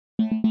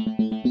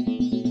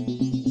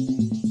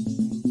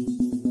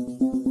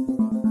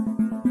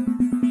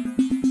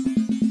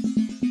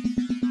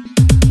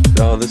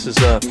This is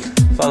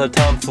Father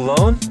Tom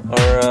Falone,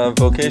 our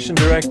vocation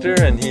director,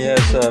 and he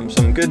has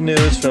some good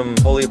news from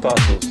Holy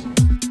Apostles.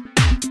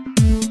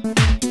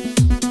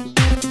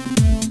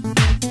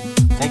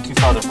 Thank you,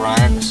 Father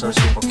Brian,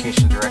 Associate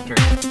Vocation Director.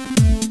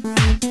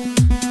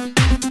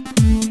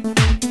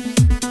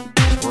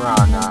 We're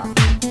on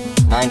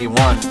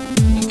 91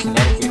 in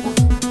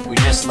Connecticut. We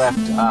just left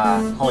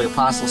Holy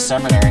Apostles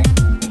Seminary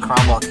in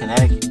Cromwell,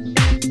 Connecticut,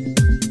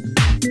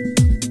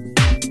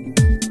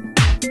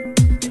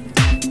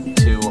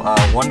 to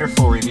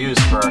wonderful reviews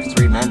for our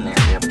 3 men there.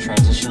 We have a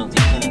transitional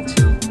deacon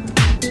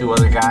and two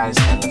other guys,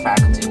 and the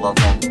faculty love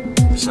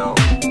them, so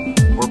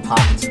we're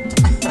pumped.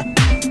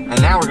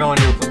 And now we're going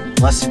to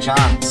Blessed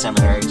John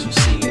Seminary to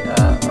see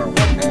our 1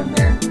 man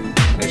there.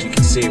 And as you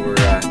can see, we're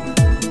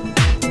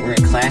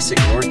in classic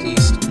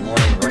northeast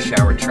morning rush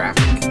hour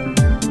traffic.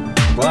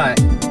 But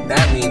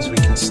that means we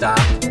can stop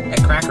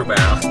at Cracker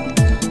Barrel.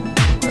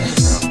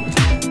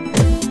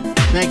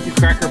 Thank you,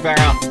 Cracker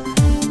Barrel.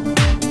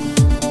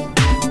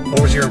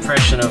 What was your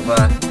impression of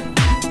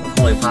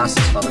Holy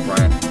Apostles, Father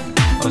Brian?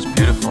 It was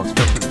beautiful,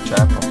 especially the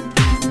chapel.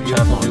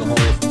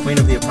 The Queen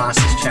of the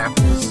Apostles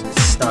Chapel is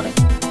stunning.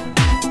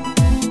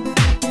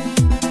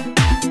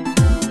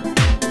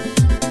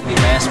 The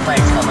Mass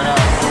Pike coming up.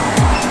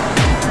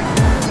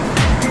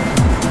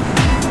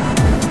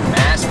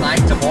 Mass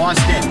Pike to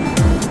Boston.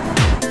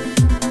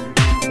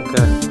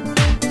 Okay.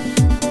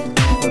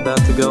 We're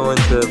about to go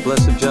into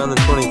Blessed John the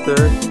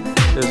 23rd.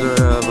 There's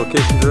our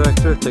vocation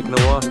director taking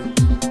a walk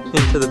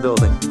into the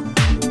building.